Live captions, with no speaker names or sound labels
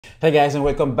Hey guys, and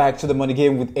welcome back to the Money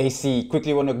Game with AC.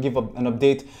 Quickly want to give an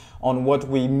update on what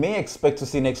we may expect to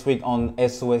see next week on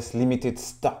SOS Limited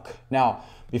stock. Now,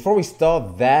 before we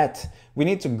start that, we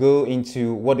need to go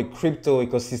into what the crypto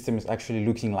ecosystem is actually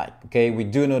looking like. Okay, we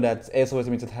do know that SOS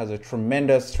Limited has a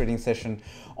tremendous trading session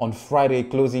on Friday,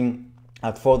 closing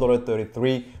at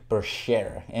 $4.33 per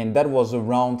share, and that was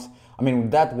around.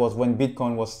 That was when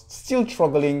Bitcoin was still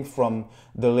struggling from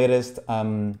the latest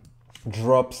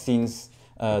drop since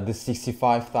the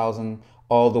 65,000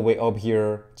 all the way up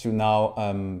here to now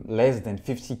less than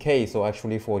 50k, so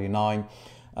actually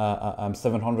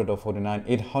 49,700 or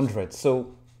 49,800.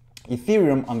 So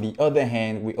Ethereum, on the other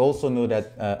hand, we also know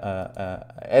that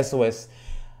SOS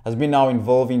has been now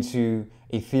involved into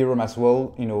Ethereum as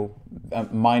well,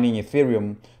 mining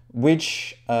Ethereum,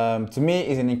 which to me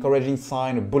is an encouraging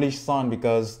sign, a bullish sign,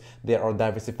 because they are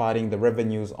diversifying the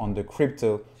revenues on the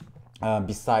crypto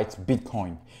besides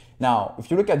Bitcoin. Now, if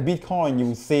you look at Bitcoin, you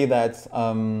will see that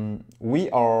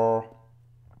we are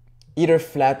either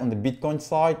flat on the Bitcoin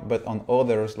side, but on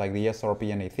others like the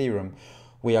SRP and Ethereum,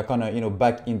 we are kind of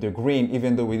back in the green,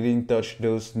 even though we didn't touch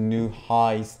those new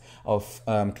highs of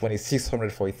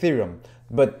 2,600 for Ethereum.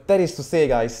 But that is to say,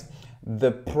 guys,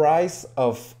 the price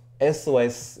of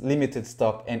SOS Limited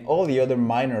stock and all the other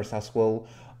miners as well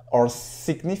are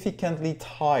significantly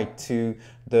tied to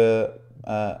the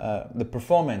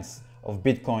performance of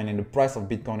Bitcoin and the price of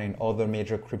Bitcoin and other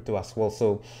major crypto as well.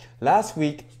 So last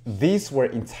week, these were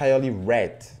entirely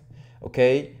red,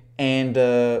 okay? And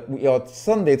we are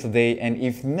Sunday today, and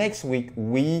if next week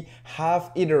we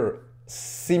have either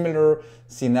similar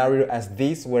scenario as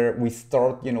this, where we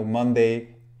start,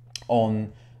 Monday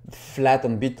on flat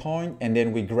on Bitcoin, and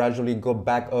then we gradually go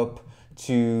back up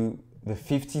to the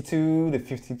 52, the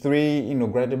 53,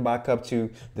 gradually back up to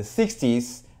the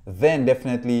 60s, then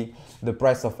definitely the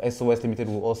price of SOS Limited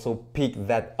will also pick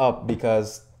that up,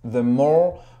 because the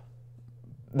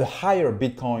higher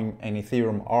Bitcoin and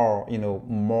Ethereum are,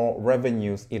 more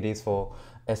revenues it is for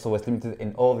SOS Limited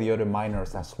and all the other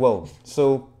miners as well.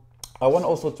 So I want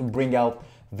also to bring out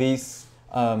this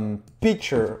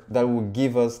picture that will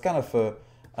give us kind of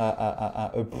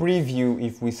a preview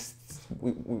if we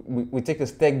take a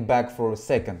step back for a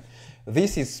second.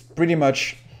 This is pretty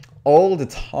much all the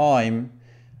time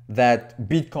that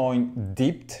Bitcoin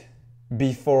dipped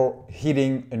before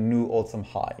hitting a new all-time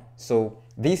high. So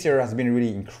this year has been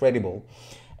really incredible,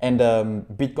 and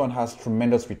Bitcoin has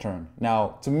tremendous return.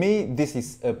 Now, to me, this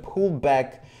is a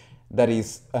pullback that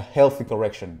is a healthy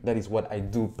correction. That is what I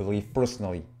do believe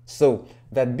personally. So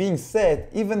that being said,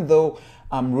 even though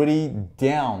I'm really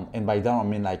down, and by down I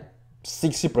mean like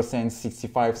 60%,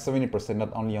 65, 70%,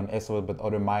 not only on SOS but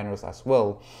other miners as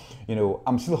well,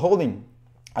 I'm still holding.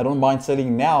 I don't mind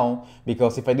selling now,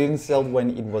 because if I didn't sell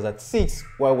when it was at 6,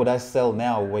 why would I sell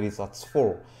now when it's at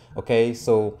 4? Okay,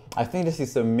 so I think this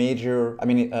is a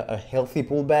healthy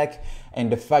pullback,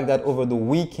 and the fact that over the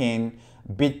weekend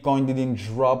Bitcoin didn't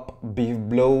drop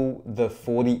below the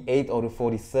 48 or the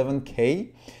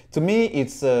 47k, to me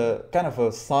it's a kind of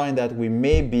a sign that we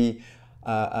may be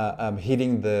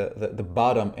hitting the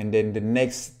bottom, and then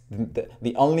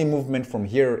the only movement from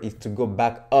here is to go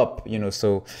back up.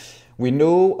 So we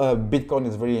know Bitcoin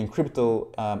is and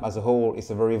crypto as a whole is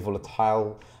a very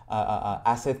volatile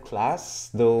asset class,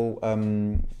 though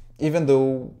even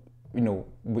though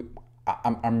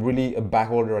I'm really a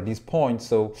backholder at this point.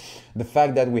 So the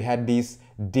fact that we had this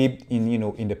dip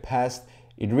in the past,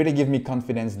 it really gives me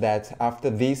confidence that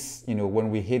after this, when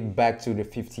we hit back to the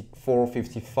 54,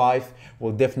 55,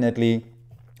 we'll definitely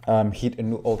hit a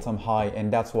new all-time high,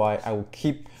 and that's why I will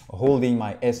keep holding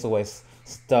my SOS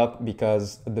stock,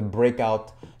 because the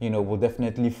breakout will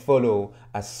definitely follow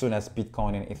as soon as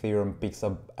Bitcoin and Ethereum picks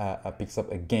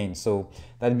up again. So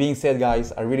that being said,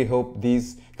 guys, I really hope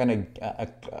this kind of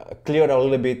cleared out a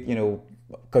little bit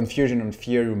confusion and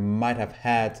fear you might have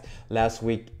had last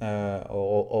week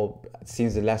or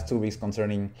since the last 2 weeks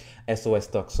concerning SOS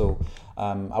stock. So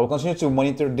I will continue to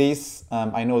monitor this.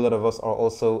 I know a lot of us are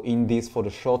also in this for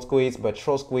the short squeeze, but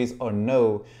short squeeze or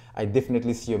no, I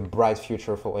definitely see a bright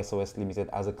future for SOS Limited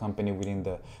as a company within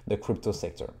the crypto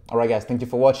sector. All right, guys, thank you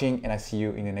for watching, and I see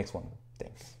you in the next one.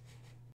 Thanks.